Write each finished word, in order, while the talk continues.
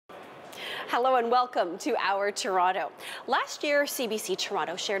Hello and welcome to Our Toronto. Last year, CBC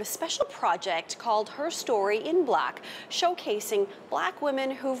Toronto shared a special project called HerStory in Black, showcasing Black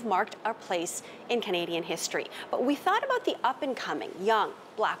women who've marked a place in Canadian history. But we thought about the up-and-coming young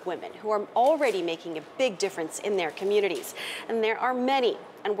Black women who are already making a big difference in their communities. And there are many,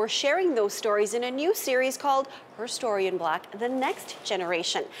 and we're sharing those stories in a new series called HerStory in Black, The Next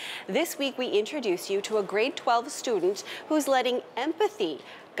Generation. This week, we introduce you to a grade 12 student who's letting empathy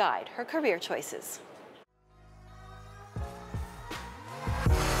guide her career choices.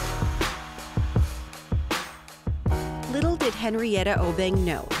 Little did Henrietta Obeng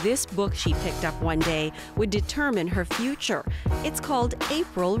know this book she picked up one day would determine her future. It's called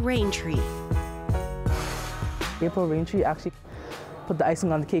April Raintree. April Raintree actually put the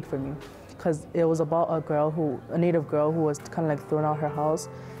icing on the cake for me, because it was about a native girl who was kind of like thrown out her house,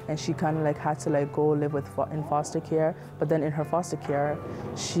 and she kind of like had to like go live in foster care. But then in her foster care,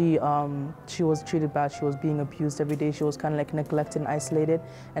 she was treated bad. She was being abused every day. She was kind of like neglected and isolated.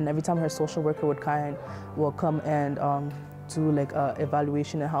 And every time her social worker would come and do like a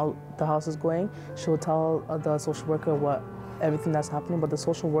evaluation of how the house is going, she would tell the social worker everything that's happening, but the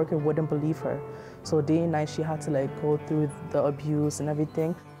social worker wouldn't believe her. So day and night she had to like go through the abuse and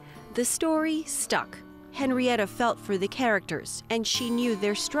everything. The story stuck. Henrietta felt for the characters, and she knew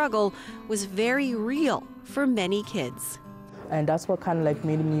their struggle was very real for many kids. And that's what kind of like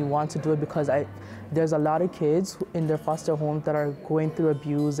made me want to do it, because there's a lot of kids in their foster homes that are going through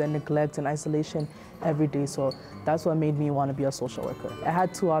abuse and neglect and isolation every day. So that's what made me want to be a social worker. I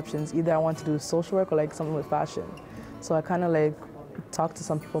had two options. Either I want to do social work or like something with fashion. So I kind of like talked to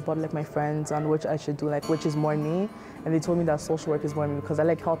some people about like my friends on which I should do, like which is more me. And they told me that social work is more me because I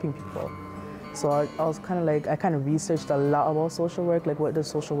like helping people. So I was kind of like, I kind of researched a lot about social work, like what does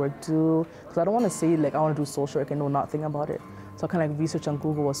social work do? Because I don't want to say like I want to do social work and know nothing about it. So I kind of like researched on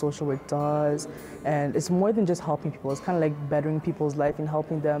Google what social work does. And it's more than just helping people. It's kind of like bettering people's life and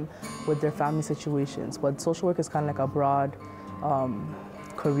helping them with their family situations. But social work is kind of like a broad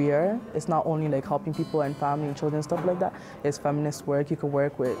career. It's not only like helping people and family and children and stuff like that. It's feminist work. You can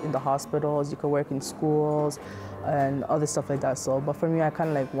work in the hospitals, you can work in schools and other stuff like that. So, but for me, I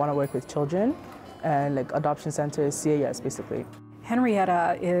kind of like want to work with children and like adoption centers, CAS basically.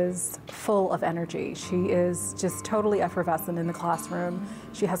 Henrietta is full of energy. She is just totally effervescent in the classroom.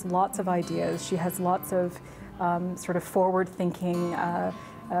 She has lots of ideas. She has lots of sort of forward-thinking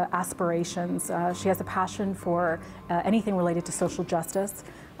aspirations. She has a passion for anything related to social justice,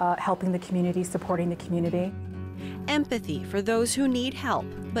 helping the community, supporting the community. Empathy for those who need help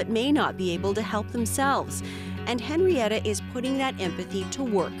but may not be able to help themselves. And Henrietta is putting that empathy to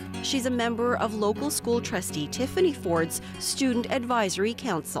work. She's a member of local school trustee Tiffany Ford's Student Advisory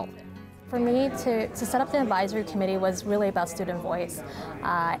Council. For me, to set up the advisory committee was really about student voice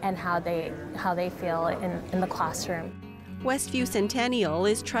and how they feel in the classroom. Westview Centennial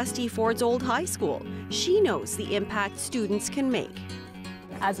is Trustee Ford's old high school. She knows the impact students can make.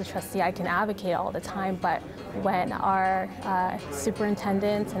 As a trustee, I can advocate all the time, but when our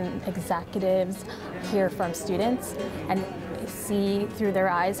superintendents and executives hear from students and see through their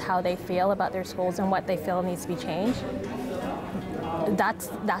eyes how they feel about their schools and what they feel needs to be changed, that's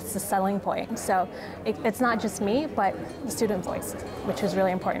the selling point. So it's not just me, but the student voice, which is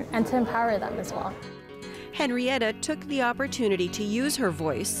really important, and to empower them as well. Henrietta took the opportunity to use her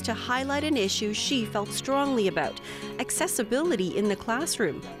voice to highlight an issue she felt strongly about: accessibility in the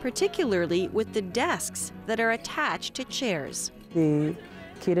classroom, particularly with the desks that are attached to chairs. They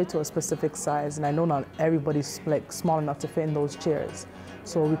cater to a specific size, and I know not everybody's like small enough to fit in those chairs.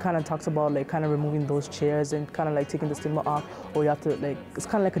 So we kind of talked about like kind of removing those chairs and kind of like taking the stigma off, or you have to like, it's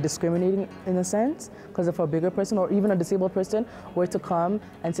kind of like a discriminating in a sense, because if a bigger person or even a disabled person were to come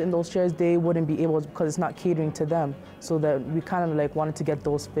and sit in those chairs, they wouldn't be able to, because it's not catering to them. So that we kind of like wanted to get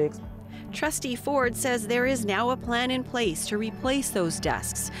those fixed. Trustee Ford says there is now a plan in place to replace those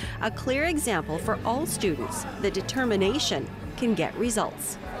desks, a clear example for all students that determination can get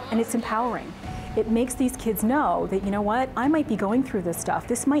results. And it's empowering. It makes these kids know that, you know what, I might be going through this stuff.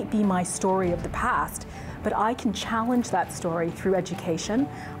 This might be my story of the past, but I can challenge that story through education.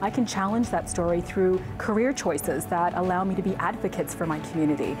 I can challenge that story through career choices that allow me to be advocates for my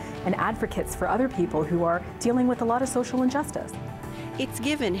community and advocates for other people who are dealing with a lot of social injustice. It's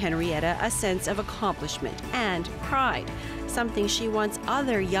given Henrietta a sense of accomplishment and pride, something she wants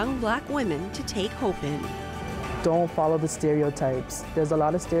other young Black women to take hope in. Don't follow the stereotypes. There's a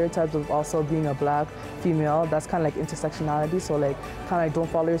lot of stereotypes of also being a Black female. That's kind of like intersectionality. So like kind of like don't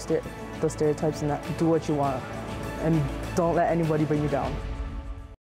follow the stereotypes and do what you want. And don't let anybody bring you down.